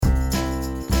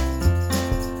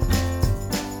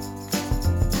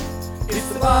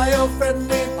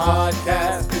Biofriendly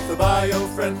Podcast. It's the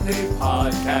Biofriendly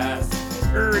Podcast.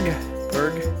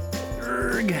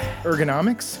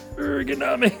 Ergonomics.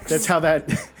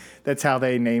 That's how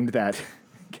they named that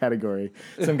category.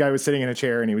 Some guy was sitting in a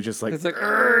chair and he was just like, It's like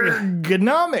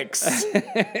ergonomics.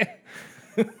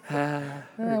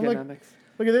 ergonomics.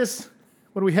 Look at this.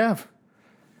 What do we have?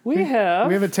 We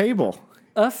have a table.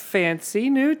 a fancy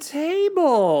new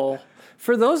table.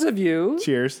 For those of you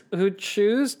Cheers. who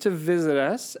choose to visit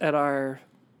us at our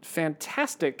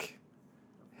fantastic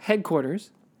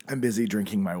headquarters. I'm busy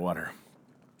drinking my water.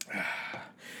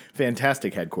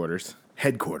 Fantastic headquarters.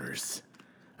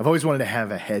 I've always wanted to have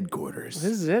a headquarters.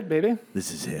 This is it, baby.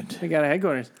 This is it. We got a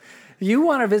headquarters. You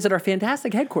want to visit our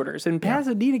fantastic headquarters in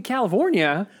Pasadena,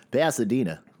 California,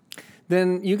 Pasadena.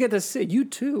 then you get to sit, you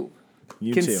too,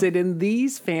 can too. sit in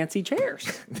these fancy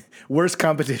chairs. Worst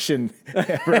competition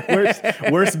ever.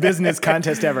 Worst business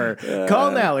contest ever.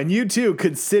 Call now, and you too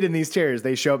could sit in these chairs.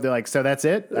 They show up. They're like, "So that's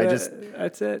it?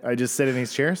 That's it. I just sit in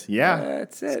these chairs." Yeah,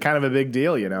 That's it. It's kind of a big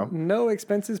deal, you know. No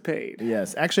expenses paid.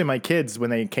 Yes, actually, my kids,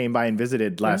 when they came by and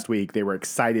visited last week, they were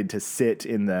excited to sit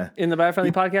in the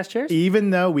Biofriendly Podcast chairs? Even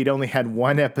though we'd only had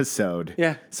one episode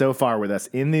Yeah. so far with us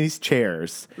in these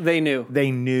chairs. They knew.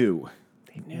 They knew.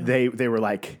 They were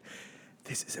like,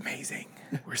 "This is amazing.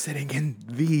 We're sitting in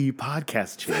the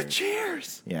podcast chair." The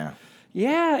chairs. Yeah.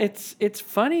 Yeah, it's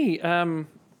funny.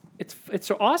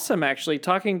 It's awesome, actually,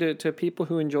 talking to people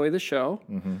who enjoy the show.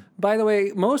 Mm-hmm. By the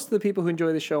way, most of the people who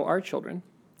enjoy the show are children.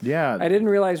 Yeah. I didn't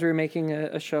realize we were making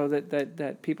a show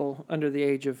that people under the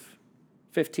age of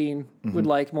 15 would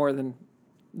like more than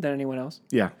anyone else.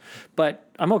 Yeah. But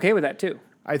I'm okay with that, too.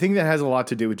 I think that has a lot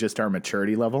to do with just our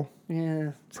maturity level.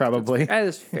 Yeah. Probably. That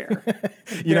is fair.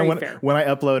 You know, fair. when I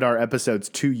upload our episodes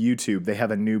to YouTube, they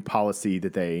have a new policy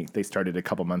that they started a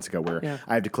couple months ago where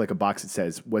I have to click a box that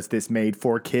says, was this made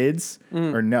for kids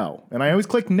or no? And I always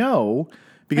click no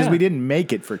because we didn't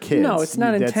make it for kids. No, it's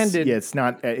not intended. Yeah, it's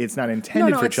not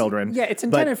intended for children. Yeah, it's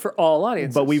intended for all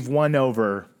audiences. But we've won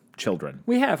over children.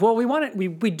 We have. Well, we want it.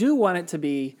 We do want it to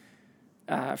be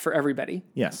for everybody.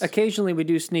 Yes. Occasionally, we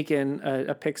do sneak in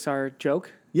a Pixar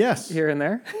joke. Yes. Here and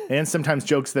there. And sometimes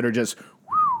jokes that are just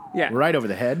right over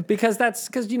the head. Because that's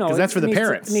for the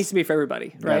parents. It needs to be for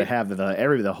everybody, right? Got to have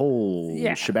the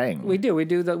whole shebang. We do. We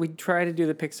try to do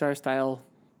the Pixar style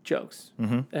jokes,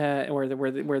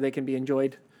 where they can be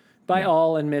enjoyed by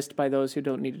all and missed by those who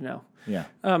don't need to know. Yeah.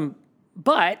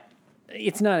 But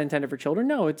it's not intended for children.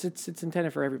 No, it's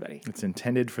intended for everybody. It's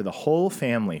intended for the whole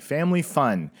family. Family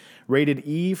fun. Rated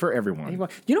E for everyone.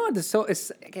 You know what?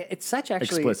 It's such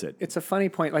actually explicit. It's a funny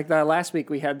point. Like last week,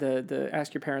 we had the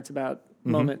ask your parents about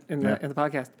moment in the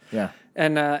podcast. Yeah.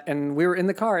 And we were in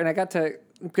the car, and I got to.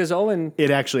 Because Owen... It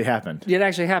actually happened.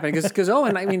 Because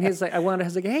Owen, I mean, I was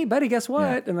like, hey, buddy, guess what?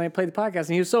 Yeah. And then I played the podcast, and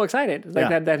he was so excited.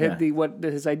 What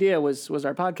his idea was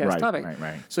our podcast topic.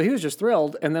 Right. So he was just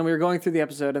thrilled, and then we were going through the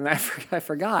episode, and I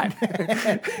forgot.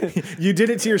 You did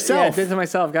it to yourself. Yeah, I did it to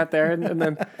myself, got there, and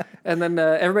then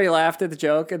everybody laughed at the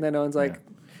joke, and then Owen's like...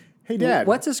 Hey, Dad.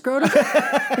 What's a scrotum?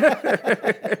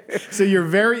 So your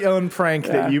very own prank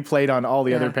that you played on all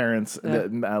the other parents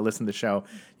that listen to the show,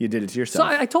 you did it to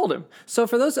yourself. So I told him. So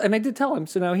for those, and I did tell him.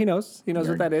 So now he knows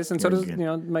what that is, and so does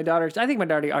my daughter. I think my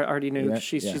daughter already knew. Yeah,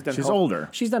 she's done. She's older.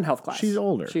 She's done health class. She's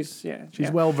older. She's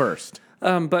well versed.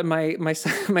 But my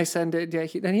son did. Yeah,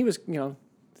 and he was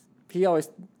he always.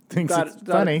 Thinks it's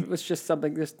funny. It was just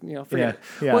something, forget it.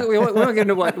 Yeah. We won't get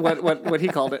into what he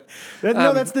called it.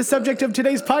 No, that's the subject of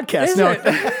today's podcast.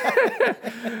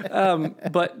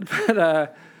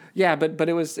 But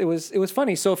it was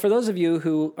funny. So for those of you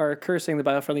who are cursing the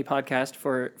Biofriendly Podcast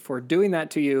for doing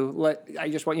that to you, I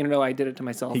just want you to know I did it to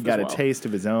myself. He got a taste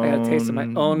of his own. I got a taste of my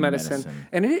own medicine.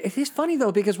 And it is funny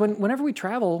though, because whenever we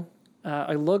travel.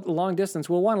 A long distance,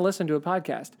 we'll want to listen to a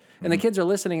podcast. And the kids are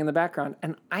listening in the background.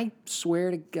 And I swear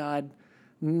to God,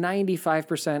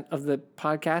 95% of the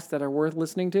podcasts that are worth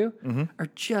listening to are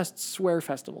just swear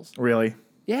festivals. Really?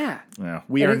 Yeah. No,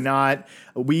 we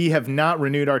have not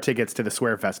renewed our tickets to the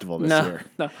Swear Festival this year.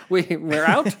 No, we're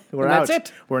out. We're out. That's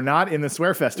it. We're not in the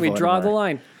Swear Festival We draw anymore. the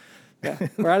line. Yeah,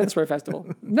 we're out of the Swear Festival.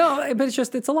 No, but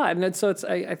it's a lot. And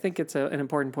I think it's an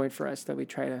important point for us that we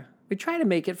try to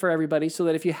make it for everybody so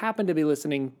that if you happen to be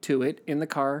listening to it in the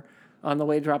car on the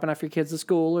way dropping off your kids to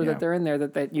school or that they're in there,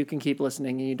 that you can keep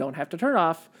listening and you don't have to turn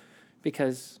off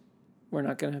because we're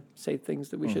not going to say things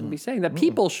that we shouldn't be saying, that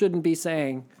people shouldn't be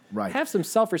saying. Right. Have some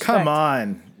self-respect. Come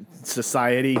on,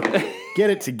 society. Get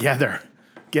it together.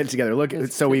 Look,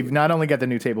 so we've not only got the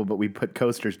new table, but we put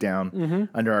coasters down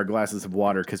under our glasses of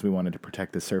water because we wanted to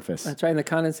protect the surface. That's right, and the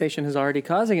condensation is already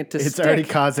causing it to stick. It's already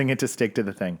causing it to stick to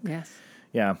the thing. Yes.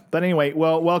 Yeah. But anyway,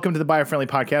 well, welcome to the Biofriendly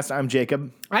Podcast. I'm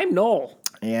Jacob. I'm Noel.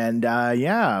 And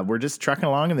we're just trucking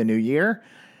along in the new year.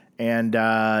 And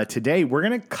today we're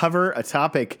going to cover a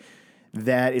topic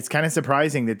that it's kind of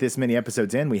surprising that this many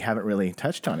episodes in, we haven't really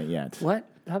touched on it yet. What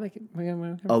topic?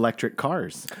 Electric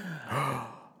cars.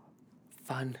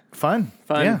 Fun.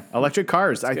 Yeah, electric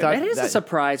cars. I thought it is a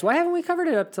surprise. Why haven't we covered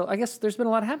it up till? I guess there's been a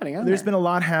lot happening. There's been a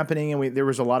lot happening, and there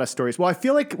was a lot of stories. Well, I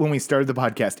feel like when we started the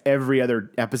podcast, every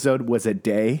other episode was a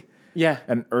day. Yeah,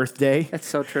 an Earth Day. That's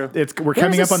so true. We're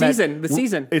coming up on the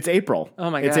season. It's April. Oh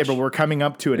my gosh, it's April. We're coming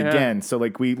up to it again. So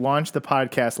like we launched the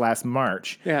podcast last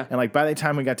March. Yeah, and like by the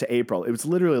time we got to April, it was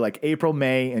literally like April,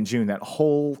 May, and June. That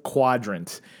whole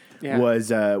quadrant. Yeah. Was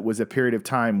a period of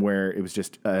time where it was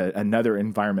just another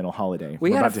environmental holiday. We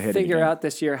got to figure out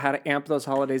this year how to amp those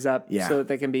holidays up so that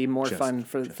they can be more fun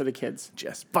for the kids.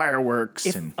 Just fireworks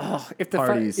and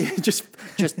parties. Just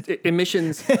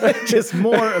emissions. Just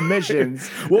more emissions.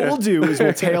 What we'll do is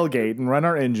we'll tailgate and run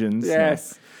our engines.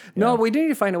 Yes. No, we do need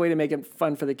to find a way to make it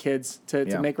fun for the kids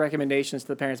to make recommendations to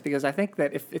the parents, because I think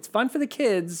that if it's fun for the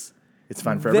kids... It's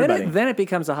fun for everybody. Then it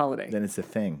becomes a holiday. Then it's a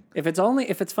thing. If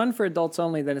it's fun for adults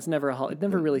only, then it's never a holiday. It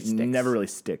never really sticks.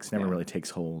 Never really takes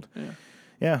hold.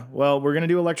 Yeah. Well, we're gonna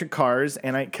do electric cars,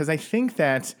 and because I think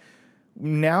that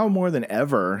now more than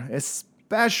ever,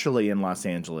 especially in Los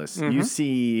Angeles, you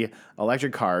see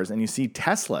electric cars and you see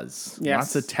Teslas. Yes.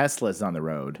 Lots of Teslas on the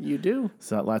road. You do.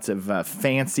 So lots of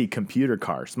fancy computer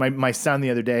cars. My son the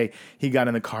other day, he got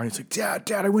in the car and he's like,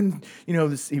 Dad, I wouldn't,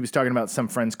 he was talking about some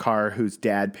friend's car whose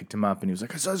dad picked him up, and he was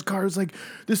like, I saw his car, it was like,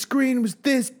 the screen was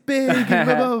this big, and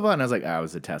blah, blah, blah, blah. And I was like, it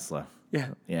was a Tesla.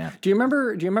 Yeah. Do you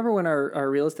remember when our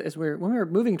real estate, when we were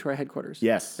moving to our headquarters?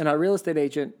 Yes. And our real estate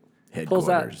agent pulls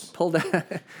out his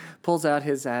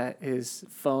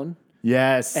phone.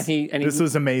 Yes. And this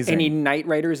was amazing. And he night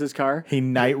riders his car. He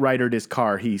night ridered his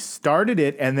car. He started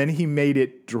it and then he made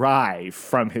it drive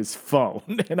from his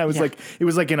phone. And I was like, it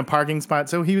was like in a parking spot,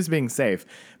 so he was being safe.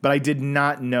 But I did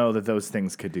not know that those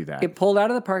things could do that. It pulled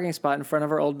out of the parking spot in front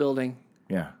of our old building.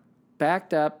 Yeah.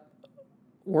 Backed up,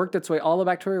 worked its way all the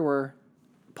way back to where we were,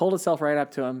 pulled itself right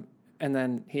up to him, and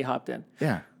then he hopped in.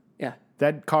 Yeah. Yeah.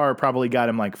 That car probably got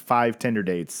him like 5 Tinder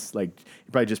dates. Like,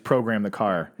 he probably just programmed the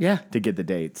car to get the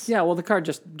dates. Yeah, well, the car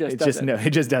just does it. No,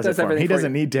 it just does it for him. He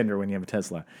doesn't need Tinder when you have a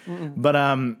Tesla. But,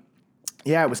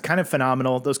 it was kind of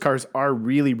phenomenal. Those cars are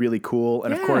really, really cool.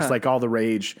 And, of course, like all the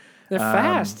rage. They're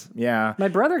fast. Yeah. My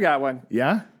brother got one.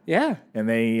 Yeah? Yeah. And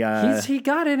they... he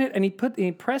got in it, and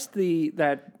he pressed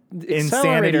that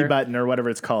insanity button or whatever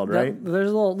it's called, right?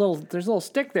 There's a little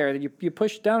stick there that you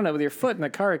push down it with your foot, and the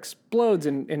car explodes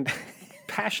in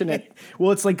passionate.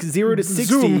 Well, it's like 0 to 60.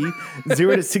 Zoom.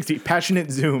 0 to 60.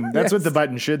 Passionate zoom. That's what the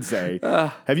button should say.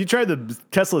 Have you tried the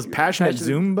Tesla's passionate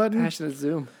zoom button? Passionate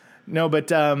zoom. No, but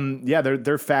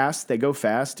they're fast. They go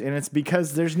fast, and it's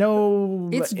because there's no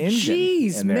engine.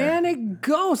 G's, man. It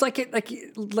goes like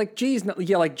G's.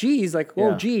 Like G's,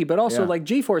 like G, but also like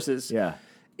G forces. Yeah.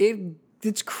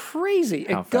 It's crazy.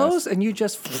 It goes and you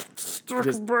just back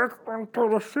onto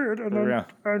the seat, and then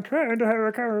I'm trying to have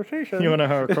a conversation. You want to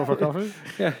have a cup of coffee?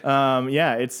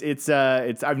 Yeah. It's.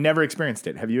 I've never experienced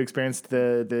it. Have you experienced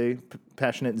the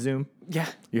passionate zoom? Yeah.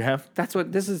 You have? That's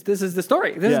what this is. This is the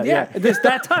story. This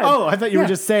that time. Oh, I thought you were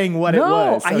just saying what it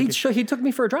was. No, he took me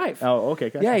for a drive. Oh,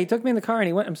 okay. Gotcha. Yeah, he took me in the car and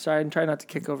he went. I'm sorry, I'm trying not to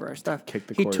kick over our stuff.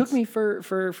 He took me for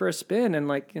a spin and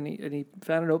he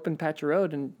found an open patch of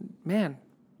road, and man.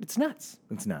 It's nuts.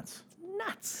 It's nuts.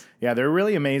 Nuts. Yeah, they're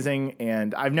really amazing,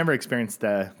 and I've never experienced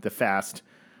the fast,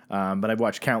 but I've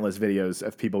watched countless videos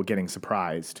of people getting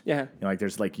surprised. Yeah. Like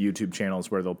there's like YouTube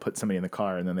channels where they'll put somebody in the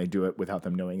car and then they do it without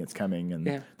them knowing it's coming,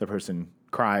 and the person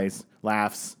cries,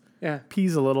 laughs,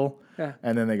 pees a little,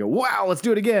 and then they go, "Wow, let's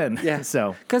do it again." Yeah.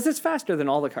 So because it's faster than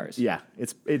all the cars. Yeah,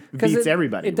 it beats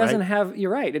everybody. It doesn't have. You're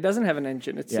right. It doesn't have an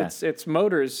engine. It's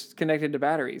motors connected to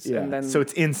batteries. Yeah. And then so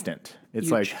it's instant. It's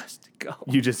like just go.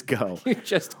 You just go. You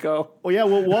just go. Well, yeah.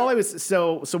 Well, while I was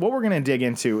so what we're gonna dig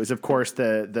into is, of course,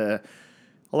 the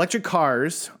electric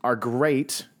cars are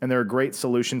great, and they're a great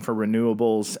solution for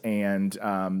renewables, and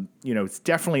it's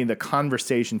definitely the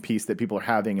conversation piece that people are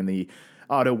having in the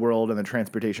auto world and the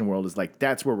transportation world is like,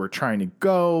 that's where we're trying to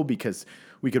go because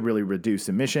we could really reduce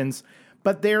emissions.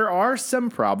 But there are some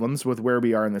problems with where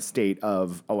we are in the state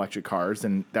of electric cars,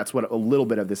 and that's what a little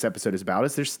bit of this episode is about.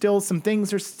 Is there's still some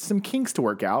things, there's some kinks to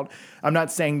work out. I'm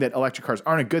not saying that electric cars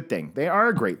aren't a good thing. They are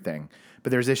a great thing.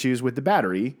 But there's issues with the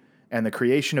battery and the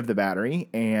creation of the battery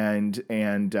and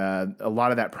a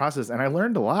lot of that process. And I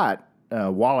learned a lot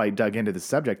while I dug into the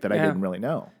subject that I didn't really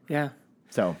know. Yeah.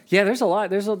 So yeah, there's a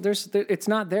lot. It's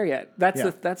not there yet. That's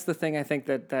the thing I think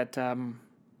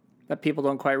that that people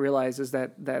don't quite realize is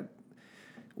that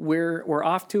we're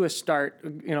off to a start,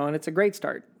 and it's a great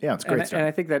start. Yeah, it's a great start. And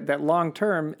I think that long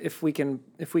term, if we can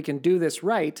do this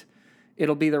right,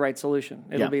 it'll be the right solution.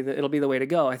 It'll be the way to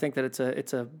go. I think that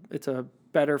it's a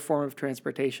better form of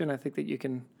transportation. I think that you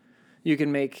can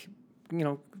make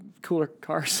cooler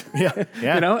cars. Yeah.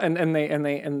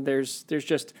 and there's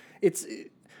just it's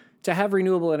to have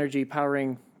renewable energy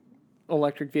powering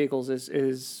electric vehicles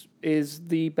is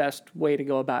the best way to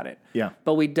go about it. Yeah.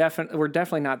 But we're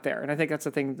definitely not there. And I think that's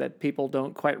the thing that people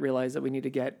don't quite realize that we need to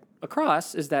get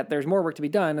across is that there's more work to be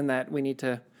done and that we need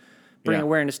to bring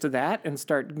awareness to that and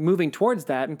start moving towards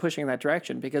that and pushing in that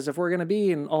direction. Because if we're going to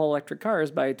be in all electric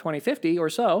cars by 2050 or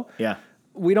so,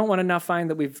 we don't want to now find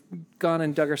that we've gone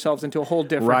and dug ourselves into a whole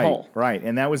different hole. Right.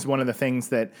 And that was one of the things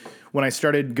that when I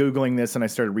started Googling this and I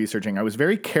started researching, I was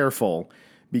very careful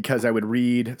because I would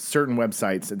read certain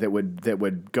websites that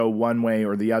would go one way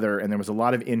or the other, and there was a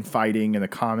lot of infighting in the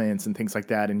comments and things like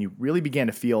that, and you really began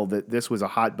to feel that this was a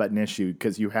hot button issue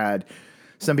because you had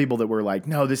some people that were like,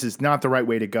 no, this is not the right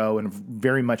way to go, and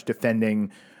very much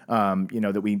defending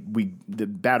that the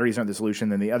batteries aren't the solution.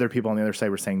 Then the other people on the other side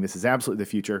were saying this is absolutely the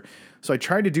future. So I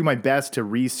tried to do my best to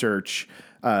research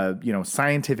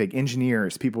scientific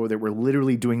engineers, people that were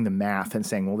literally doing the math and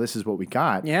saying, well, this is what we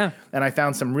got. Yeah. And I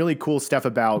found some really cool stuff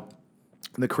about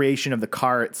the creation of the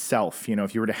car itself.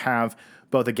 If you were to have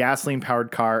both a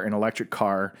gasoline-powered car and electric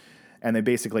car, and they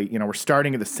basically, we're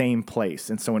starting at the same place.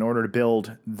 And so in order to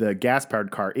build the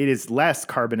gas-powered car, it is less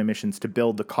carbon emissions to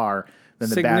build the car than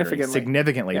the battery.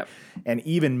 Significantly. Yep. And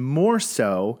even more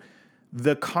so,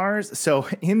 the cars. So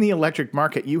in the electric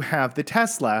market, you have the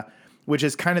Tesla, which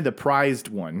is kind of the prized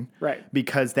one. Right.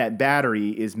 Because that battery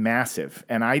is massive.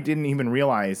 And I didn't even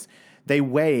realize they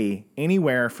weigh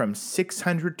anywhere from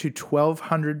 600 to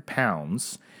 1,200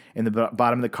 pounds in the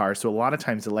bottom of the car. So a lot of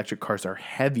times electric cars are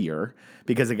heavier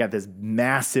because they got this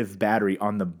massive battery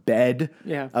on the bed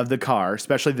of the car,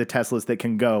 especially the Teslas that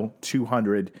can go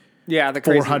 200 the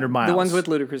 400 miles. The ones with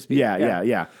ludicrous speed.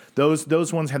 Yeah.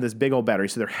 Those ones have this big old battery,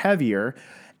 so they're heavier.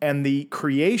 And the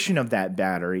creation of that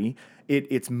battery,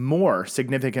 it's more,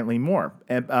 significantly more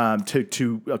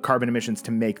to carbon emissions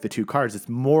to make the two cars. It's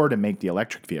more to make the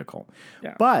electric vehicle.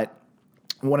 Yeah. But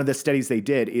one of the studies they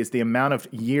did is the amount of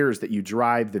years that you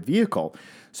drive the vehicle.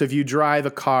 So if you drive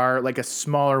a car, like a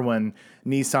smaller one,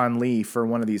 Nissan Leaf or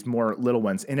one of these more little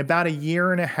ones, in about a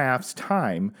year and a half's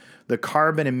time, the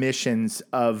carbon emissions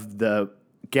of the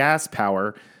gas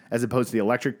power as opposed to the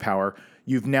electric power,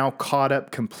 you've now caught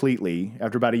up completely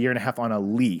after about a year and a half on a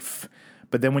Leaf.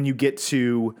 But then when you get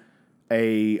to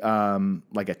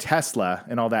like a Tesla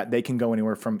and all that, they can go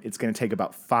anywhere from, it's going to take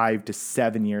about 5 to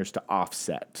 7 years to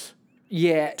offset.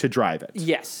 Yeah. To drive it.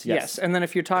 Yes. And then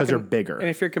if you're talking, because they're bigger, and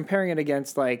if you're comparing it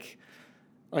against like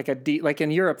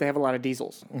in Europe, they have a lot of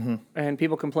diesels, and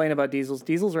people complain about diesels.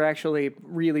 Diesels are actually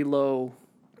really low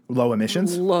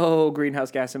emissions, low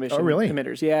greenhouse gas emission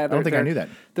emitters. Yeah, I don't think I knew that.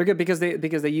 They're good because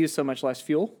they use so much less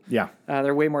fuel. Yeah,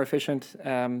 they're way more efficient.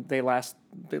 They last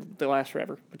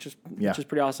forever, which is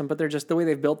pretty awesome. But they're just the way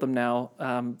they've built them now.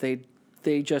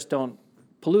 They just don't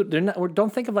pollute.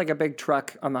 Don't think of like a big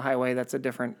truck on the highway. That's a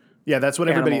different. Yeah, that's what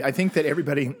everybody. I think that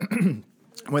everybody,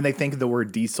 when they think of the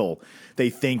word diesel, they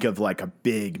think of like a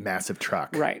big, massive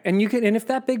truck. Right, and if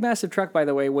that big, massive truck, by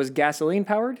the way, was gasoline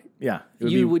powered,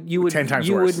 you would 10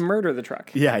 times worse. Would murder the truck.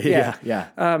 Yeah.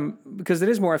 Because it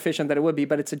is more efficient than it would be,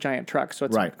 but it's a giant truck, so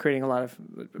it's creating a lot of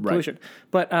pollution.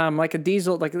 Right. But like a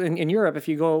diesel, like in Europe, if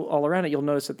you go all around it, you'll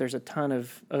notice that there's a ton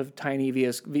of tiny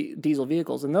diesel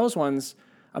vehicles, and those ones.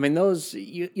 I mean, those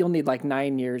you'll need like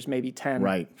 9 years, maybe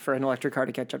 10, for an electric car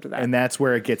to catch up to that. And that's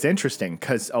where it gets interesting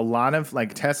because a lot of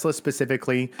like Tesla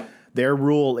specifically, their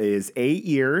rule is 8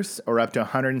 years or up to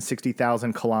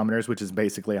 160,000 kilometers, which is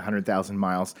basically 100,000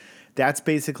 miles. That's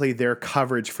basically their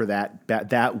coverage for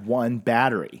that one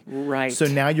battery. Right. So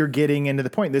now you're getting into the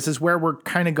point. This is where we're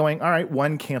kind of going, all right,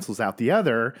 one cancels out the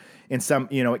other. And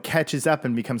it catches up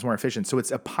and becomes more efficient. So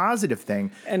it's a positive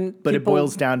thing, but it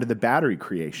boils down to the battery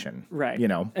creation. Right.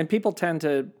 And people tend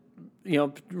to,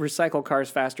 recycle cars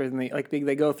faster than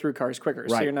they go through cars quicker.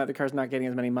 Right. So the car's not getting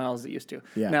as many miles as it used to.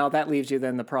 Yeah. Now that leaves you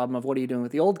then the problem of what are you doing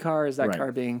with the old car? Is that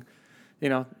car being...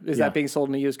 is that being sold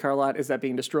in a used car lot? Is that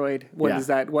being destroyed? What is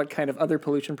that? What kind of other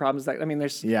pollution problems? I mean,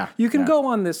 there's. Yeah. You can go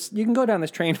on this. You can go down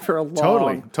this train for a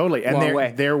long. Totally. And long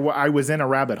way. I was in a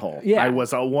rabbit hole. Yeah. I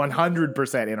was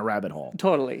 100% in a rabbit hole.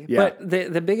 Totally. Yeah. But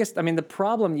the biggest. I mean, the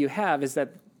problem you have is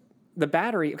that the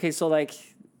battery. Okay, so like.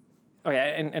 Oh yeah,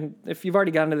 and if you've already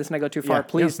gotten to this and I go too far,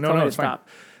 please tell me to stop.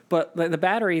 But the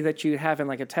battery that you have in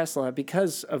like a Tesla,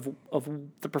 because of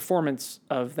the performance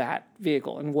of that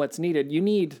vehicle and what's needed, you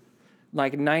need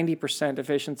like 90%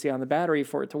 efficiency on the battery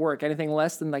for it to work. Anything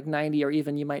less than like 90 or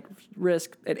even you might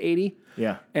risk at 80.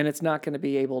 Yeah. And it's not going to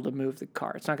be able to move the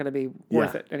car. It's not going to be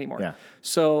worth it anymore. Yeah.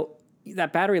 So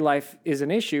that battery life is an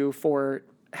issue for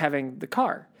having the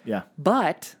car. Yeah.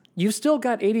 But you've still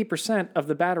got 80% of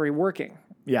the battery working.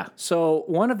 Yeah. So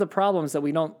one of the problems that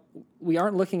we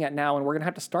aren't looking at now, and we're going to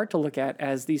have to start to look at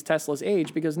as these Teslas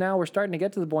age, because now we're starting to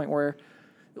get to the point where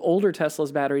older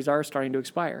Tesla's batteries are starting to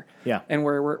expire. Yeah. And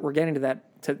we're getting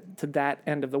to that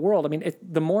end of the world. I mean,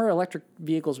 the more electric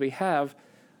vehicles we have,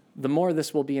 the more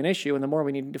this will be an issue, and the more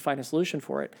we need to find a solution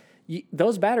for it.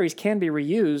 Those batteries can be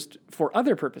reused for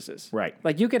other purposes. Right.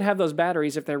 Like you could have those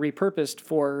batteries if they're repurposed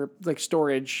for like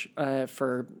storage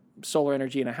for solar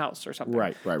energy in a house or something.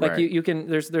 Right. Like you can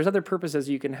there's other purposes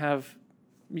you can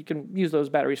use those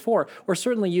batteries for, or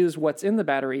certainly use what's in the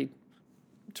battery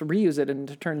to reuse it and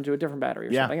to turn into a different battery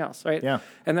or something else, right? Yeah.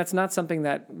 And that's not something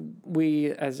that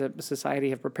we as a society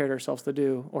have prepared ourselves to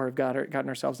do or have gotten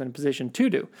ourselves in a position to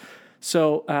do.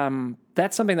 So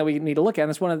that's something that we need to look at.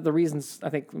 And it's one of the reasons I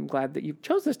think I'm glad that you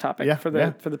chose this topic for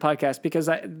the podcast, because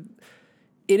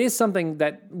it is something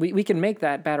that we can make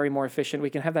that battery more efficient.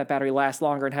 We can have that battery last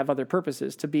longer and have other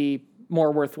purposes to be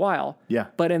more worthwhile. Yeah.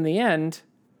 But in the end,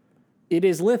 it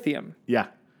is lithium. Yeah.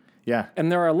 Yeah.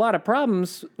 And there are a lot of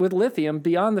problems with lithium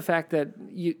beyond the fact that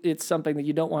it's something that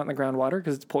you don't want in the groundwater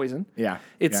because it's poison. Yeah.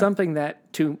 It's something that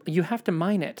you have to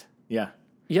mine it. Yeah.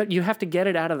 You have to get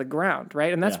it out of the ground,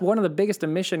 right? And that's one of the biggest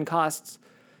emission costs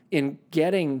in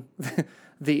getting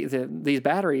these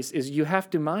batteries is you have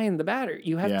to mine the battery.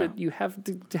 You have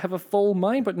to have a full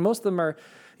mine, but most of them are,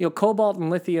 cobalt and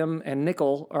lithium and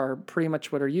nickel are pretty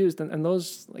much what are used, and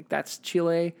those that's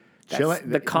Chile. That's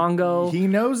the Congo. He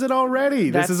knows it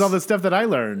already. This is all the stuff that I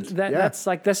learned. That's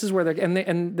this is where they're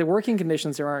and the working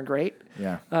conditions there aren't great.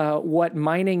 Yeah. What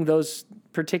mining those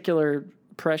particular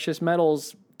precious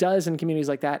metals does in communities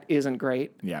like that isn't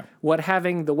great. Yeah. What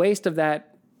having the waste of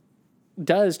that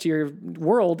does to your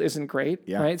world isn't great.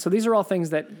 Yeah. Right. So these are all things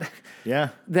that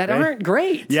aren't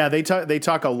great. Yeah. They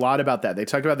talk a lot about that. They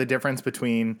talked about the difference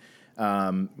between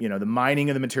the mining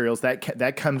of the materials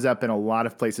that comes up in a lot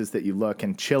of places that you look,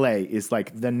 and Chile is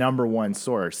like the number one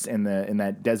source in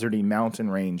that deserty mountain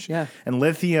range. Yeah. And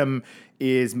lithium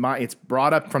it's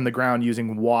brought up from the ground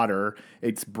using water.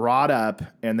 It's brought up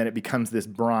and then it becomes this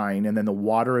brine, and then the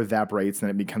water evaporates and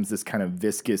then it becomes this kind of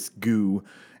viscous goo,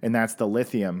 and that's the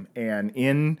lithium. And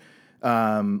in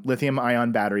lithium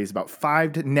ion batteries,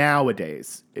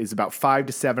 nowadays is about 5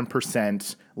 to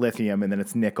 7% lithium, and then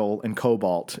it's nickel, and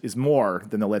cobalt is more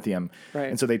than the lithium. Right.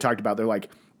 And so they talked about, they're like,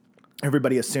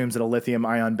 everybody assumes that a lithium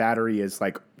ion battery is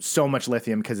like so much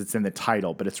lithium because it's in the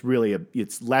title, but it's really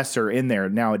it's lesser in there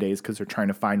nowadays because they're trying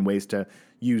to find ways to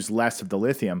use less of the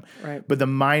lithium. Right. But the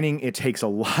mining, it takes a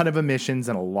lot of emissions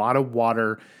and a lot of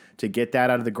water to get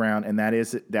that out of the ground, and that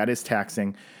is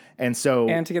taxing. And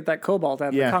to get that cobalt out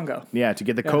of the Congo. Yeah, to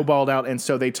get the cobalt out. And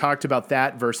so they talked about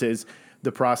that versus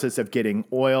the process of getting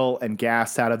oil and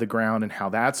gas out of the ground, and how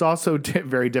that's also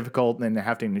very difficult, and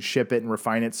having to ship it and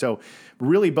refine it. So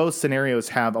really both scenarios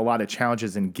have a lot of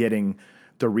challenges in getting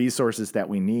the resources that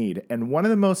we need. And one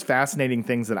of the most fascinating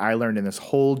things that I learned in this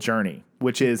whole journey,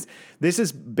 this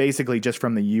is basically just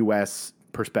from the U.S.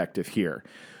 perspective here,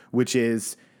 which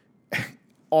is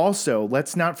also,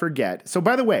 let's not forget. So,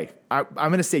 by the way, I'm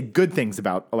going to say good things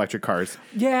about electric cars.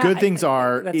 Yeah. Good things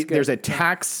are good. There's a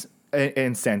tax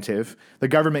incentive. The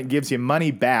government gives you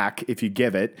money back if you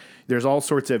give it. There's all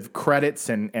sorts of credits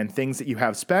and things that you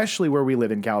have, especially where we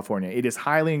live in California. It is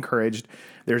highly encouraged.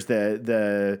 There's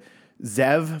the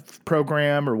ZEV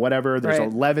program or whatever. There's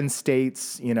 11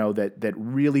 states, that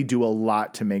really do a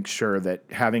lot to make sure that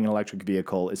having an electric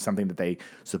vehicle is something that they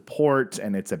support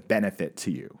and it's a benefit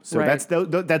to you. So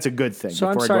that's a good thing. So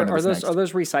I'm sorry, are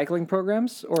those recycling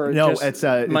programs or no? Just it's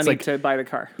money like, to buy the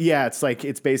car? Yeah,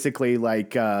 it's basically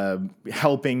like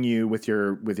helping you with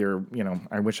your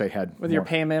I wish I had with your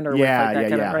payment or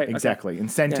right, exactly.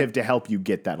 Incentive to help you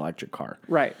get that electric car.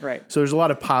 Right. So there's a lot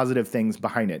of positive things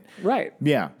behind it. Right.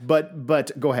 Yeah, but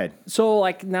go ahead. So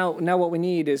like now what we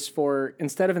need is for,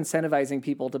 instead of incentivizing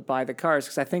people to buy the cars,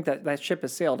 because I think that ship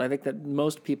has sailed. I think that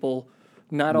most people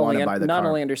not only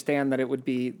understand that it would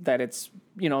be that it's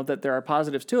that there are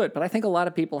positives to it, but I think a lot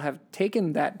of people have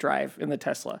taken that drive in the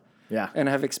Tesla. Yeah. And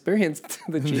have experienced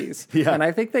the G's. Yeah. And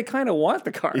I think they kind of want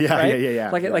the car. Yeah, right?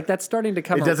 yeah. Like that's starting to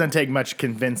come. It doesn't take much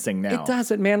convincing now. It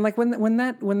doesn't, man. Like when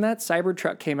that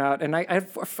Cybertruck came out, and I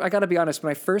got to be honest,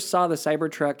 when I first saw the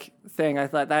Cybertruck thing, I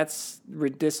thought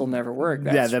this'll never work.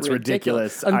 That's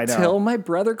ridiculous. Until my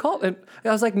brother called, and I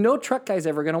was like, no truck guy's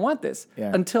ever going to want this.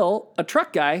 Yeah. Until a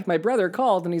truck guy, my brother,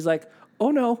 called, and he's like,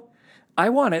 oh no. I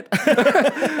want it,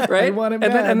 right? I want it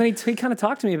and bad. then he kind of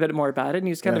talked to me a bit more about it, and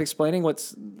he was kind of explaining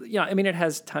what's, I mean, it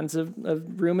has tons of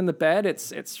room in the bed.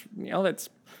 It's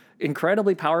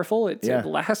incredibly powerful. It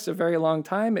lasts a very long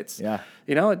time. It's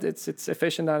it's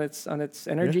efficient on its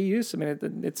energy use. I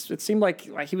mean, it seemed like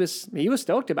he was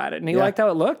stoked about it, and he liked how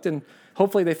it looked, and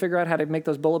hopefully they figure out how to make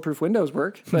those bulletproof windows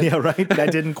work. But, yeah, right.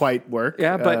 That didn't quite work.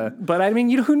 Yeah, but I mean,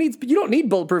 you don't need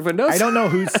bulletproof windows. I don't know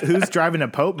who's driving a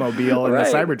Pope mobile in the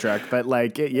Cybertruck, but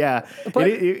like,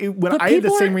 when I had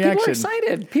the same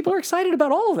reaction. People are excited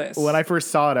about all of this. When I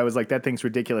first saw it, I was like, that thing's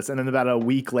ridiculous. And then about a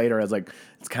week later, I was like,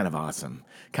 it's kind of awesome.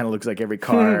 Kind of looks like every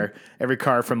car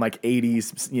from like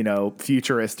 80s,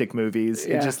 futuristic movies.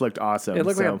 Yeah. It just looked awesome. It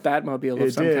looked like a Batmobile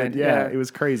of some kind. Yeah, it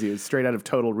was crazy. It was straight out of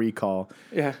Total Recall.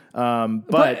 Yeah.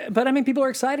 But I mean, people are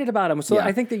excited about them. So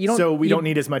I think that you don't. So we don't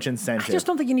need as much incentive. I just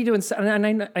don't think you need to. And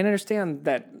I understand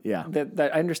that. Yeah.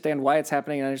 That I understand why it's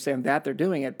happening. And I understand that they're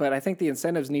doing it. But I think the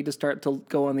incentives need to start to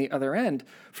go on the other end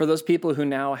for those people who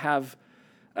now have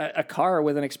a car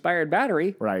with an expired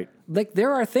battery. Right. Like,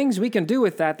 there are things we can do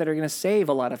with that are going to save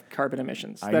a lot of carbon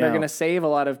emissions. That are going to save a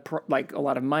lot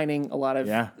of mining, a lot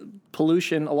of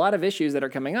pollution, a lot of issues that are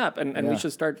coming up. And we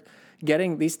should start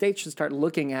these states should start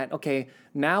looking at, okay,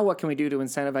 now what can we do to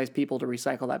incentivize people to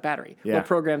recycle that battery? Yeah. What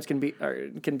programs can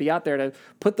be out there to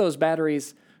put those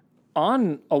batteries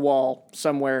on a wall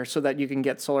somewhere so that you can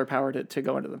get solar power to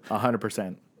go into them?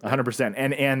 100%. 100%.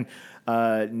 And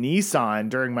Nissan,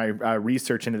 during my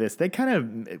research into this, they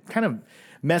kind of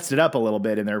messed it up a little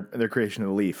bit in their creation of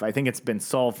the Leaf. I think it's been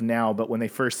solved now, but when they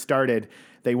first started,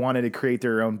 they wanted to create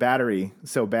their own battery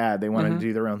so bad. They wanted to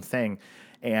do their own thing.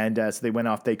 And so they went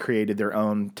off, they created their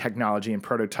own technology and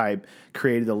prototype,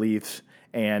 created the Leafs.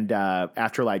 And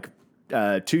after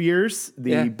 2 years,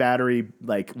 the battery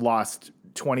lost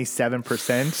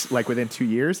 27% within 2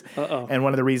 years. Uh-oh. And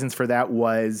one of the reasons for that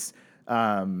was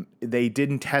they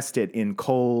didn't test it in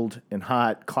cold and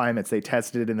hot climates. They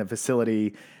tested it in the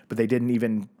facility, but they didn't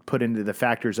even put into the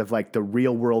factors of the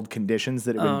real world conditions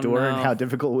that it would endure and how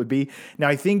difficult it would be. Now,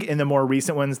 I think in the more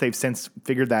recent ones, they've since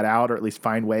figured that out, or at least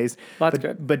find ways. Well, that's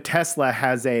good. But Tesla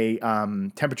has a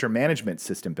temperature management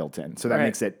system built in. So that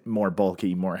makes it more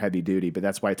bulky, more heavy duty, but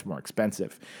that's why it's more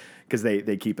expensive because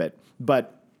they keep it.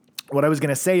 But what I was going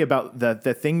to say about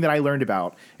the thing that I learned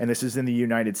about, and this is in the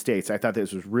United States, I thought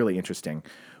this was really interesting,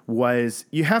 was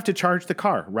you have to charge the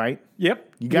car, right?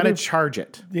 Yep. You got to charge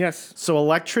it. Yes. So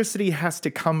electricity has to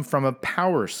come from a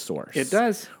power source. It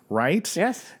does. Right?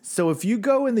 Yes. So if you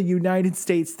go in the United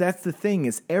States, that's the thing,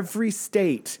 is every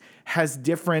state has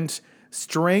different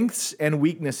strengths and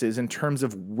weaknesses in terms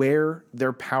of where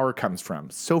their power comes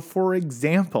from. So for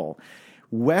example,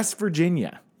 West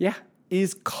Virginia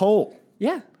is coal.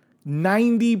 Yeah.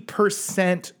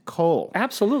 90% coal.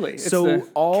 Absolutely. So it's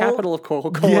the capital of coal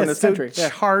in this country.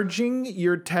 Charging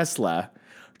your Tesla,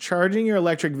 charging your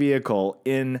electric vehicle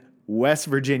in West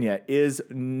Virginia is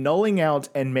nulling out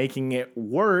and making it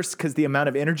worse because the amount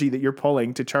of energy that you're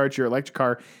pulling to charge your electric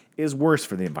car is worse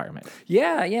for the environment.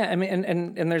 Yeah. I mean,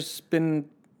 and there's been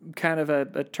kind of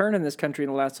a turn in this country in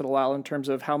the last little while in terms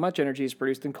of how much energy is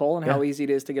produced in coal and how easy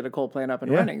it is to get a coal plant up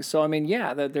and running. So, I mean,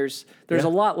 there's a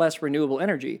lot less renewable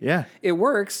energy. Yeah. It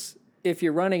works if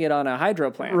you're running it on a hydro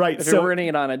plant. Right. If you're running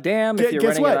it on a dam, if you're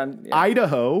running it on... Yeah.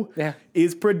 Idaho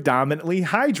is predominantly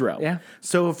hydro. Yeah.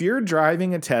 So if you're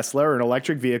driving a Tesla or an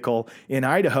electric vehicle in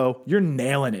Idaho, you're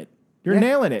nailing it. You're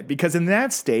nailing it because in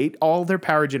that state, all their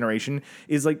power generation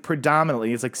is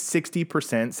predominantly, it's 60%,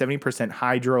 70%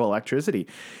 hydroelectricity.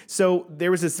 So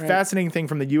there was this fascinating thing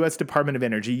from the U.S. Department of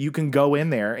Energy. You can go in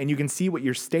there and you can see what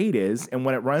your state is and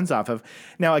what it runs off of.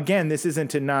 Now, again, this isn't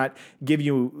to not give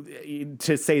you,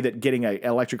 to say that getting an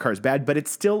electric car is bad, but it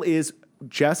still is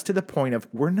just to the point of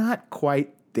we're not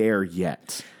quite there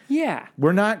yet. Yeah.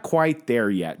 We're not quite there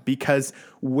yet because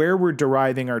where we're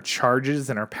deriving our charges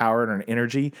and our power and our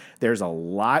energy, there's a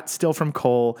lot still from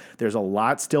coal. There's a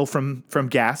lot still from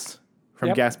gas,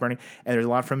 gas burning, and there's a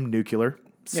lot from nuclear.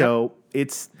 So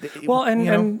it's... Well,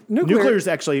 and nuclear is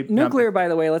actually... Nuclear, by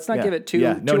the way, let's not give it too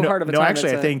hard of a time. No,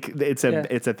 actually, I think it's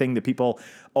a thing that people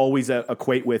always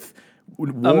equate with war.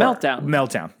 A meltdown.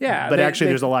 Meltdown. Yeah. But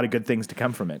there's a lot of good things to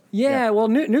come from it. Yeah, well,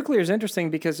 nuclear is interesting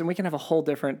because, and we can have a whole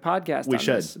different podcast on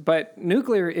this, but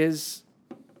nuclear is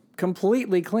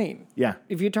completely clean. Yeah.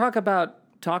 If you talk about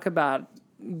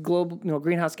global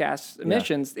greenhouse gas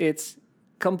emissions, it's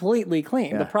completely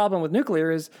clean. Yeah. The problem with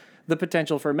nuclear is the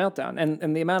potential for meltdown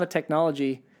and the amount of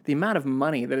technology, the amount of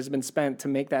money that has been spent to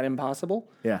make that impossible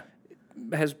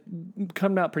has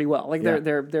come out pretty well.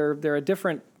 They're a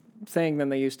different thing than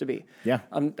they used to be. Yeah.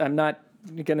 I'm not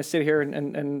going to sit here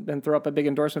and throw up a big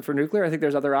endorsement for nuclear. I think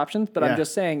there's other options, but I'm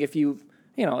just saying if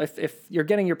you're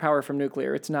getting your power from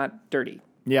nuclear, it's not dirty.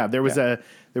 Yeah, there was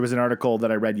an article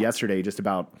that I read yesterday just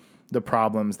about the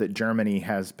problems that Germany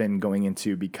has been going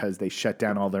into because they shut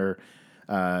down all their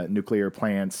nuclear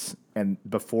plants and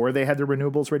before they had the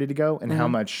renewables ready to go, and how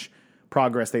much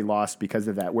progress they lost because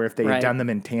of that. Where if they had done them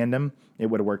in tandem, it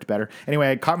would have worked better.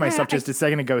 Anyway, I caught myself just a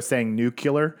second ago saying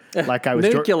nuclear, like I was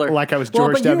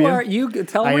George W. You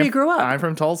tell them where you grew up. I'm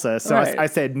from Tulsa, so I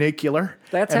said nuclear.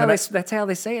 That's how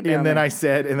they say it. And then I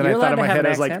thought in my head, I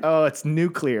was like, oh, it's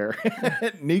nuclear,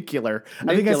 nuclear.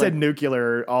 I think I said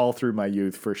nuclear all through my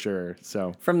youth for sure.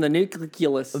 So from the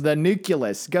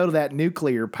nucleus. Go to that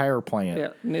nuclear power plant. Yeah,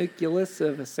 nucleus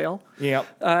of a cell. Yeah.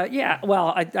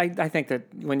 Well, I think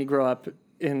that when you grow up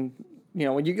in,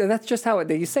 that's just how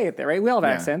you say it there, right? We all have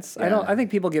accents. Yeah. I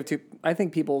think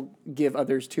people give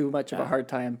others too much of a hard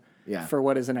time for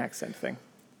what is an accent thing.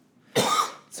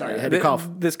 Sorry, I had to cough.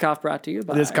 This cough brought to you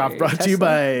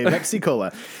by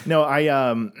Mexicola. No,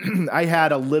 I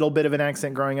had a little bit of an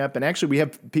accent growing up, and actually we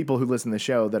have people who listen to the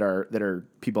show that are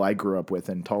people I grew up with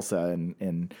in Tulsa,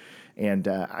 and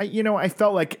I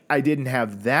felt like I didn't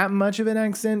have that much of an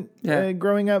accent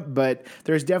growing up, but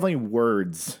there's definitely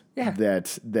words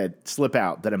that slip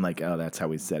out that I'm like, oh, that's how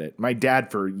we said it. My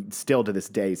dad still to this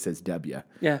day says W.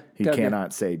 Yeah, he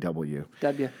cannot say W.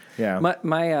 W. Yeah.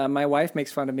 My wife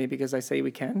makes fun of me because I say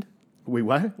weekend. We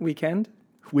what? Weekend.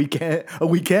 A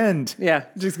weekend. Yeah.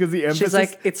 Just because the emphasis. She's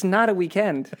like, it's not a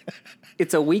weekend.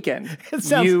 It's a weekend.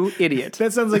 You idiot.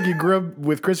 That sounds like you grew up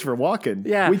with Christopher Walken.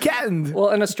 Yeah. Weekend. Well,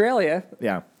 in Australia.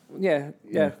 Yeah. Yeah.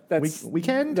 That's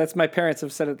weekend. That's my parents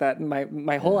have said it that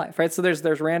my whole life, right? So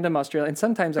there's random Australian, and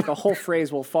sometimes like a whole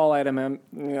phrase will fall out of him,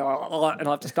 and I'll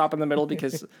have to stop in the middle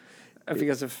because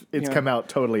of it's come out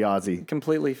totally Aussie.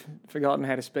 Completely forgotten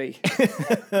how to speak.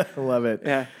 I love it.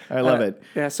 Yeah, I love it.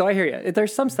 Yeah, so I hear you.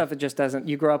 There's some stuff that just doesn't.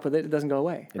 You grow up with it; it doesn't go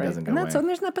away. It doesn't go away.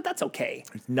 But that's okay.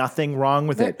 There's nothing wrong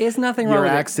with it. There is nothing wrong with it.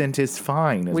 Your accent is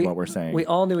fine, is what we're saying. We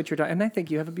all knew what you're talking, and I think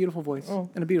you have a beautiful voice and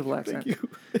a beautiful accent. Thank you.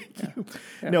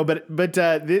 Yeah. No, but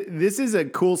this is a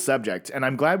cool subject, and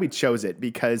I'm glad we chose it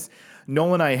because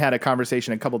Noel and I had a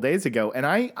conversation a couple days ago, and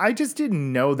I just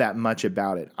didn't know that much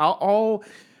about it.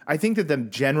 I think that the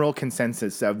general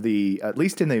consensus of at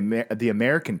least in the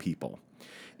American people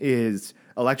is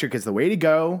electric is the way to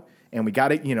go. And we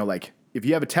got it, like if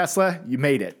you have a Tesla, you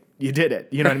made it, you did it.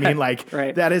 You know what I mean? Like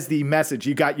that is the message.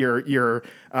 You got your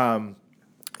iPhone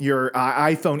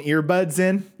earbuds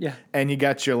in, and you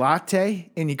got your latte,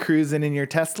 and you cruising in your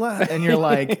Tesla, and you're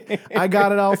like, I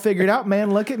got it all figured out, man.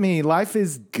 Look at me, life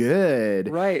is good,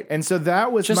 right? And so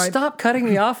that was stop cutting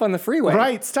me off on the freeway,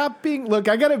 right? Stop being. Look,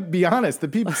 I gotta be honest.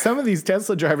 Some of these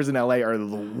Tesla drivers in LA are the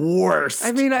worst.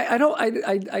 I mean,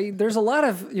 I there's a lot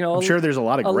of I'm sure there's a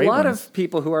lot of great ones. Of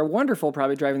people who are wonderful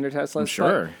probably driving their Teslas. I'm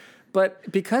sure.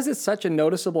 But because it's such a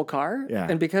noticeable car,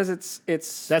 and because it's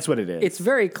that's what it is. It's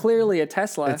very clearly a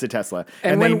Tesla. It's a Tesla,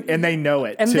 and they know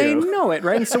it, and too. they know it,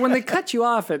 right? And so when they cut you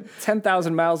off at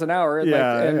 10,000 miles an hour,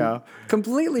 and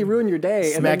completely ruin your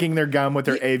day, smacking their gum with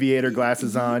their aviator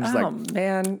glasses on, just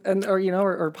man, and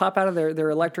or pop out of their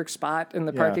electric spot in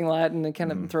the parking lot, and they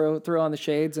kind of throw on the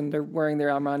shades, and they're wearing their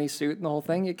Armani suit and the whole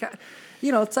thing.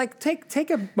 It's like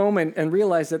take a moment and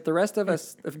realize that the rest of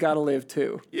us have got to live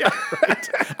too. Yeah, right.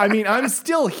 I mean, I'm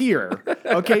still here,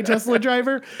 okay, Tesla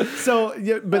driver. So,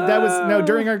 but that was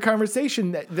during our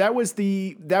conversation. That was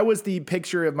the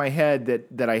picture of my head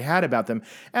that I had about them,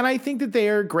 and I think that they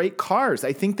are great cars.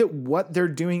 I think that what they're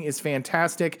doing is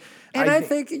fantastic. And I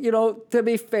think to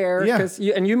be fair, because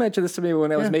you mentioned this to me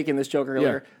when I was making this joke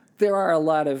earlier. Yeah. There are a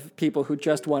lot of people who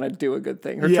just want to do a good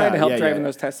thing, who are trying to help driving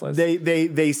those Teslas.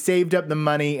 They saved up the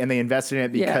money and they invested in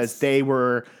it because they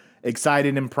were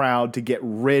excited and proud to get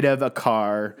rid of a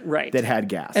car that had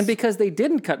gas. And because they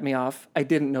didn't cut me off, I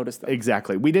didn't notice them.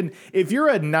 Exactly. We didn't. If you're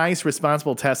a nice,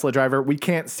 responsible Tesla driver, we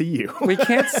can't see you. We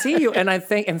can't see you, and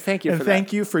thank you for that.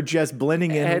 Thank you for just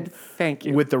blending in. Ed, thank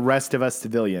you. With the rest of us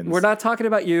civilians. We're not talking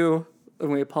about you.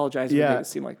 And we apologize if it didn't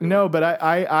seem like we No, but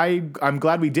I'm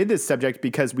glad we did this subject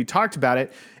because we talked about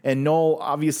it, and Noel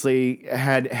obviously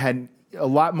had a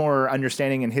lot more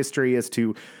understanding and history as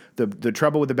to the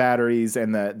trouble with the batteries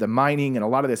and the mining and a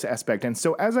lot of this aspect. And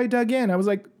so as I dug in, I was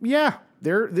like,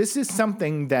 this is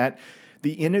something that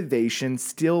the innovation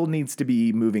still needs to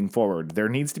be moving forward. There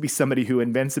needs to be somebody who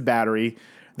invents a battery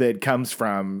that comes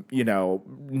from,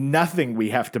 nothing we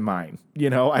have to mine.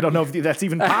 I don't know if that's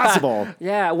even possible.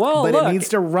 Yeah, well, but look, it needs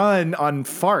to run on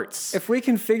farts. If we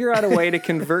can figure out a way to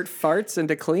convert farts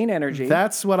into clean energy,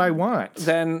 that's what I want.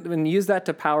 Then use that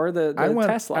to power the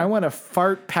Tesla. I want a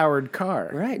fart-powered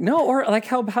car. Right. No, or like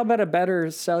how about a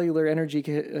better cellular energy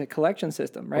collection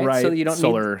system, right? Right. So you don't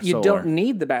don't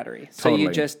need the battery. So Totally.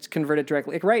 you just convert it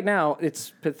directly. Like right now,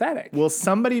 it's pathetic. Will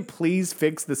somebody please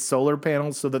fix the solar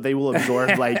panels so that they will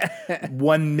absorb like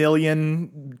 1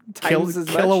 million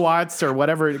kilowatts or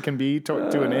whatever it can be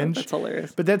to an inch? That's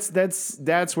hilarious. But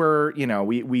that's where,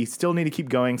 we still need to keep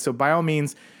going. So by all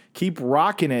means, keep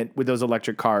rocking it with those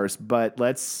electric cars, but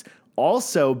let's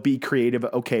also be creative.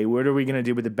 Okay, what are we going to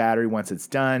do with the battery once it's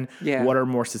done? Yeah. What are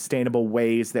more sustainable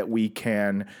ways that we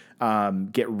can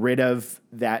get rid of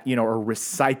that, or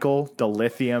recycle the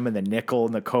lithium and the nickel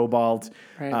and the cobalt,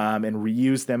 right. And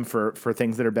reuse them for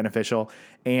things that are beneficial.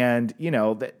 And,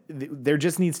 there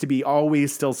just needs to be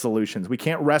always still solutions. We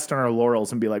can't rest on our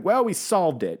laurels and be like, well, we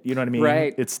solved it. You know what I mean?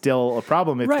 Right. It's still a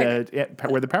problem if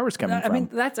where the power's coming from. I mean,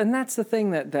 that's the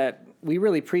thing that we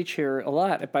really preach here a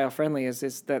lot at Biofriendly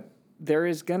is that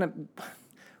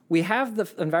we have the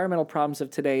environmental problems of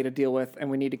today to deal with, and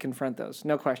we need to confront those,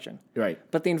 no question. Right.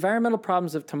 But the environmental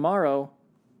problems of tomorrow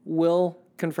will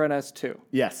confront us too.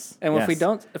 Yes. And yes.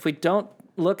 if we don't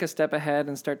look a step ahead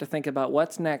and start to think about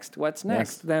what's next,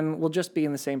 Yes. then we'll just be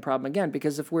in the same problem again.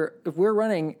 Because if we're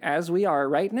running as we are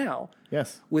right now,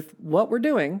 yes, with what we're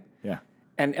doing, yeah,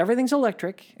 and everything's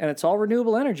electric and it's all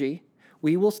renewable energy,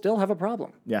 we will still have a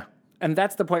problem. yeah. And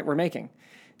that's the point we're making.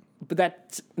 But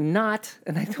that's not,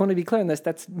 and I want to be clear on this,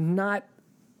 that's not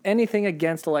anything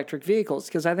against electric vehicles,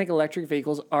 because I think electric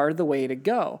vehicles are the way to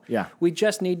go. Yeah. We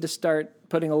just need to start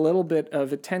putting a little bit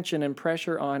of attention and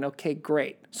pressure on, okay,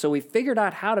 great. So we figured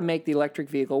out how to make the electric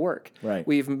vehicle work. Right.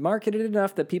 We've marketed it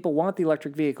enough that people want the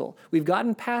electric vehicle. We've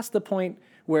gotten past the point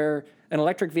where an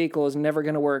electric vehicle is never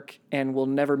going to work and will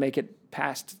never make it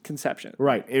past conception.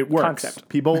 Right. It works. Concept.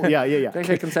 People, yeah. Did I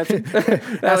say conception?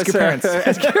 Ask your parents.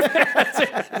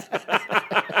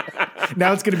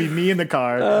 Now it's going to be me in the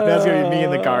car. Now it's going to be me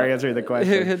in the car answering the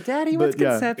question. Daddy, what's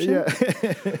conception?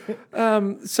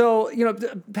 Yeah. So,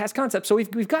 past concept. So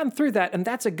we've gotten through that, and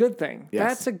that's a good thing. Yes.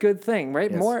 That's a good thing,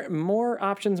 right? Yes. More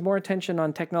options, more attention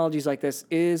on technologies like this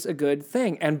is a good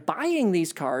thing. And buying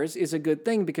these cars is a good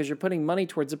thing because you're putting money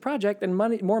towards a project, and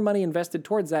more money invested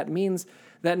towards that means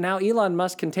that now Elon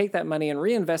Musk can take that money and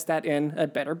reinvest that in a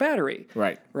better battery.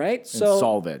 Right. Right? So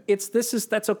solve it.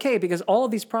 That's okay because all of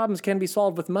these problems can be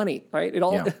solved with money, right?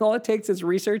 All it takes is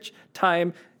research,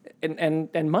 time,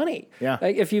 and money. Yeah.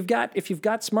 Like if you've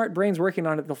got smart brains working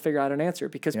on it, they'll figure out an answer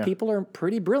because people are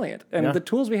pretty brilliant. And the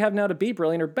tools we have now to be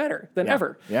brilliant are better than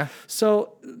ever. Yeah.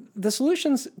 So the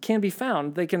solutions can be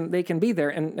found. They can be there.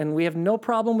 And we have no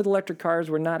problem with electric cars.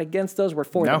 We're not against those. We're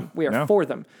for them. We are for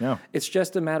them. No. It's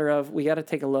just a matter of we got to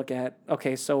take a look at,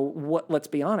 okay, so let's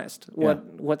be honest.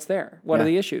 What's there? What are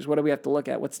the issues? What do we have to look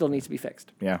at? What still needs to be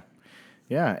fixed? Yeah.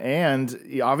 Yeah.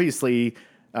 And obviously,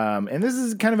 and this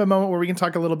is kind of a moment where we can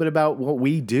talk a little bit about what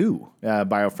we do,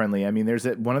 Biofriendly. I mean,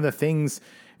 one of the things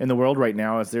in the world right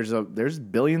now is there's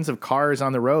billions of cars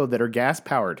on the road that are gas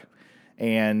powered.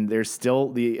 And there's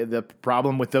still the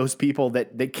problem with those people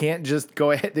that they can't just go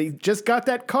ahead. They just got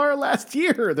that car last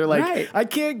year. They're like, right. I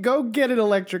can't go get an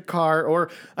electric car,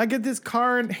 or I get this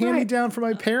car and hand me down for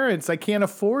my parents. I can't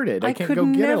afford it. I can't go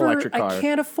get an electric car. I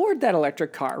can't afford that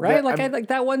electric car, right?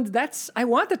 That one. I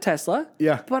want the Tesla.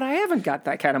 Yeah. But I haven't got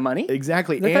that kind of money.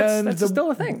 Exactly. That's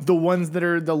still a thing. The ones that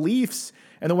are the Leafs.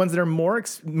 And the ones that are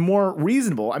more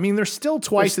reasonable, I mean, they're still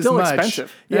twice as much.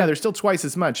 Expensive. Yeah, they're still twice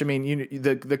as much. I mean,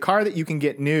 the car that you can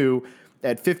get new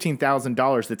at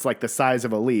 $15,000, that's like the size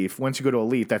of a Leaf. Once you go to a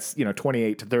Leaf, that's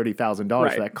 $28,000 to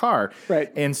 $30,000 for that car.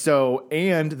 Right. And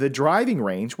the driving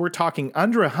range, we're talking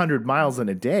under 100 miles in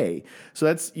a day. So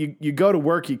that's you go to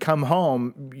work, you come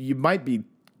home, you might be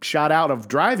shot out of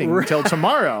driving until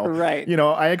tomorrow. Right.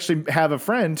 I actually have a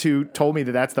friend who told me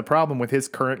that that's the problem with his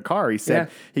current car. He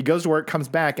said he goes to work, comes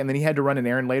back, and then he had to run an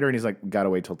errand later, and he's like, got to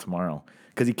wait till tomorrow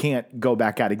because he can't go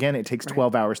back out again. It takes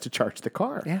 12 hours to charge the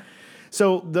car. Yeah.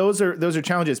 So those are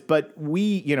challenges. But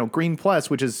we, Green Plus,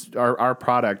 which is our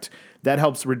product, that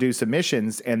helps reduce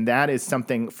emissions, and that is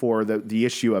something for the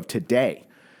issue of today.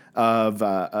 Of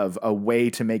a way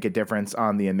to make a difference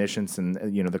on the emissions and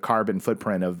the carbon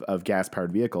footprint of gas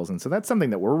powered vehicles, and so that's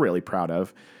something that we're really proud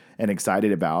of and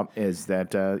excited about. Is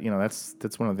that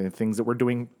that's one of the things that we're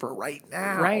doing for right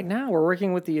now. Right now, we're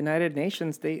working with the United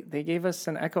Nations. They gave us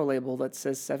an eco label that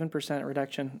says 7%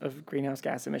 reduction of greenhouse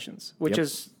gas emissions, which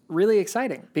is really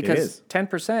exciting because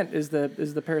 10% is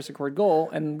the Paris Accord goal,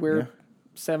 and we're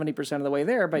 70% of the way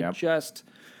there by just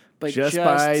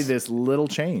by this little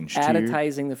change.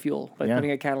 Additizing the fuel, by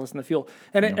putting a catalyst in the fuel.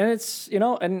 And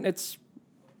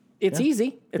it's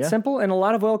easy. It's simple, and a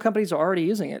lot of oil companies are already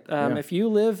using it. If you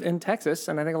live in Texas,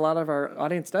 and I think a lot of our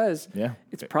audience does,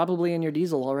 it's probably in your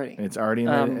diesel already. It's already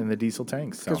in the diesel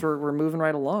tanks. Because we're moving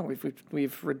right along.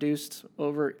 We've reduced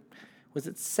over, was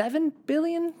it 7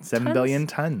 billion? 7 billion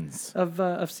tons of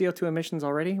CO2 emissions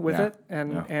already with it,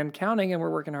 and counting, and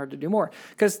we're working hard to do more.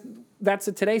 Because that's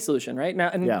a today solution, right? Now,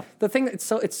 and the thing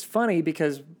it's funny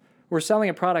because we're selling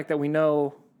a product that we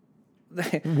know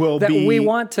we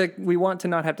want to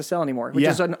not have to sell anymore, which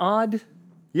is an odd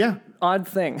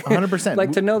thing. 100%.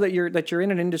 Like to know that you're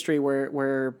in an industry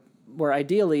where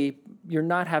ideally you're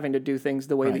not having to do things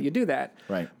the way that you do that.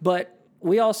 Right. But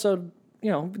we also,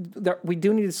 we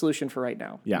do need a solution for right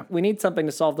now. Yeah. We need something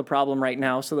to solve the problem right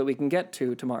now so that we can get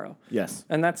to tomorrow. Yes.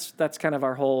 And that's kind of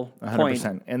our whole 100%.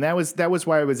 point. And that was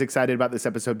why I was excited about this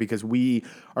episode, because we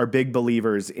are big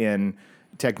believers in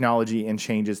technology and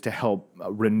changes to help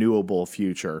a renewable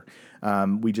future.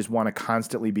 We just want to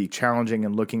constantly be challenging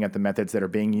and looking at the methods that are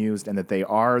being used and that they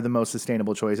are the most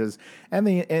sustainable choices. And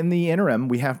in the interim,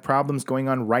 we have problems going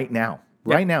on right now.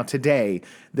 Right now, today,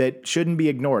 that shouldn't be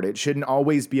ignored. It shouldn't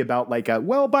always be about by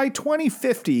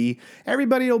 2050,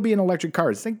 everybody will be in electric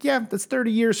cars. It's like, that's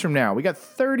 30 years from now. We got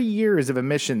 30 years of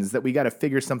emissions that we got to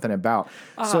figure something about.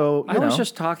 So I was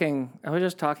just talking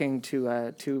to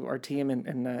our team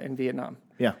in Vietnam.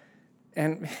 Yeah,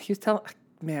 and he's telling,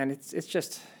 man, it's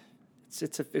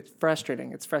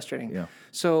frustrating. It's frustrating. Yeah.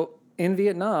 So in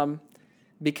Vietnam,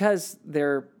 because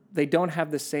they don't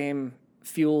have the same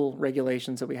fuel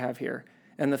regulations that we have here,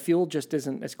 and the fuel just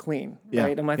isn't as clean,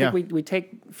 right? And I think we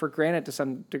take for granted to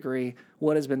some degree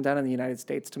what has been done in the United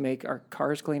States to make our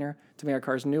cars cleaner, to make our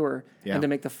cars newer, and to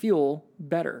make the fuel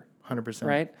better. 100%.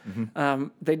 Right? Mm-hmm.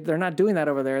 They're not doing that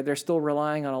over there. They're still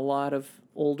relying on a lot of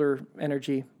older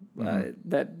energy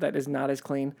that is not as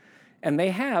clean. And they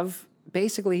have,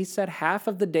 basically, he said half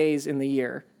of the days in the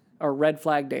year are red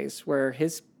flag days where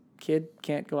his kid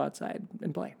can't go outside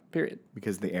and play, period.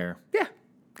 Because of the air. Yeah.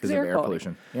 Because of air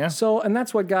pollution. Yeah. So, and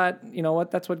that's what got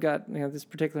this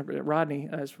particular Rodney,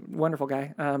 this wonderful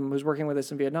guy, who's working with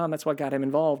us in Vietnam. That's what got him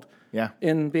involved.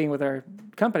 In being with our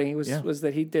company was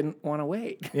that he didn't want to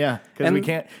wait. Yeah. Because we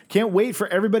can't wait for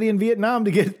everybody in Vietnam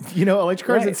to get, electric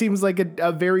cars. Right. It seems like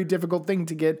a very difficult thing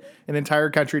to get an entire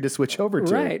country to switch over to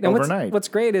overnight. And what's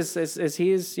great is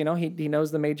he is, he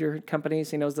knows the major companies.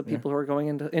 He knows the people who are going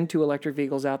into electric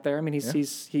vehicles out there. I mean,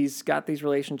 he's got these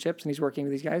relationships and he's working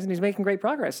with these guys and he's making great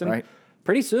progress. And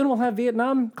pretty soon we'll have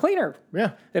Vietnam cleaner.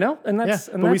 Yeah.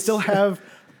 But we still have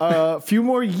a few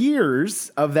more years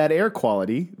of that air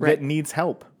quality that needs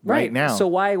help right now. So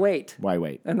why wait? Why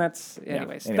wait? And that's,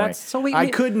 anyways. Anyway, that's so I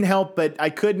couldn't help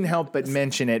but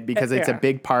mention it because it's a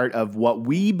big part of what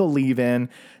we believe in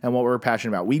and what we're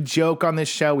passionate about. We joke on this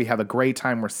show. We have a great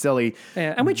time. We're silly.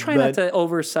 Yeah, and we try not to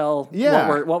oversell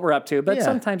what we're up to. But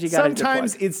sometimes you got to.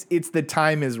 Sometimes it's the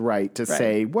time is right to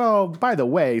say, well, by the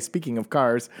way, speaking of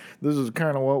cars, this is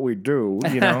kind of what we do.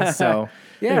 So.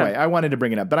 Anyway, I wanted to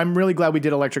bring it up, but I'm really glad we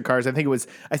did electric cars. I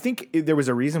think there was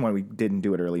a reason why we didn't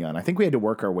do it early on. I think we had to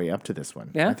work our way up to this one.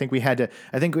 Yeah. I think we had to.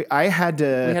 I had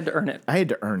to. We had to earn it. I had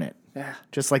to earn it. Yeah.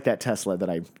 Just like that Tesla that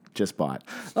I just bought.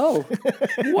 Oh,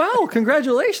 wow!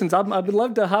 Congratulations! I would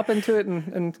love to hop into it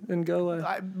and go.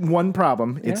 One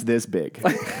problem: it's this big.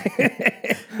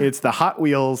 It's the Hot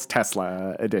Wheels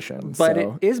Tesla edition. But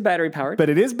it is battery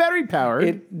powered.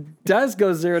 It does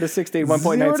go 0 to 60 in 1.9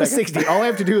 seconds. 0 to 60. All I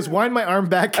have to do is wind my arm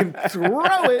back and throw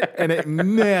it, and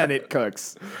it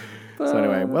cooks. So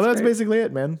anyway, that's basically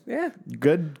it, man. Yeah.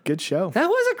 Good show. That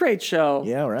was a great show.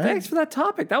 Yeah, right. Thanks for that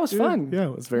topic. That was fun. Yeah,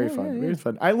 it was very fun. Very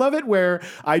fun. I love it where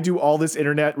I do all this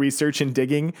internet research and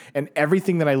digging, and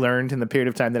everything that I learned in the period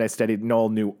of time that I studied, Noel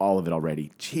knew all of it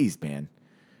already. Jeez, man.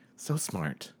 So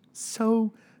smart.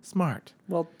 So smart.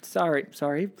 Well, sorry.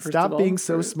 Stop being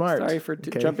so smart. Sorry for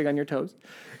jumping on your toes.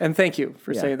 And thank you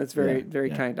for saying that's very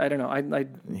kind. I don't know.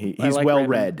 He's like well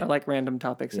read. I like random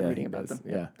topics and reading about them.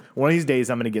 Yeah. One of these days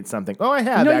I'm going to get something. Oh, I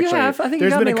have actually. You have. I think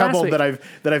there's you got been a couple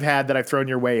that I've thrown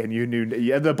your way, and you knew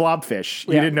the blobfish.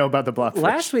 You didn't know about the blobfish.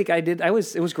 Last week I did. It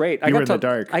was great. You were in the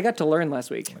dark. I got to learn last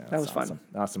week. That was awesome.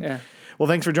 fun. Awesome. Yeah. Well,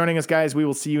 thanks for joining us, guys. We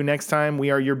will see you next time. We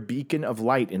are your beacon of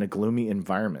light in a gloomy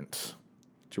environment.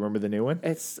 Do you remember the new one?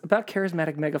 It's about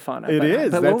charismatic megafauna. It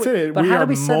is. That's it. But we how are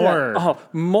do we more. Oh,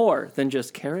 more than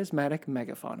just charismatic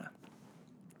megafauna.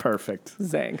 Perfect.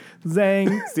 Zang.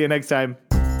 See you next time.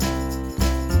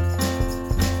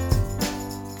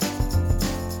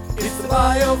 It's the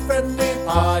Biofriendly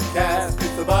Podcast.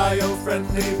 It's the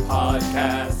Biofriendly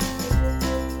Podcast.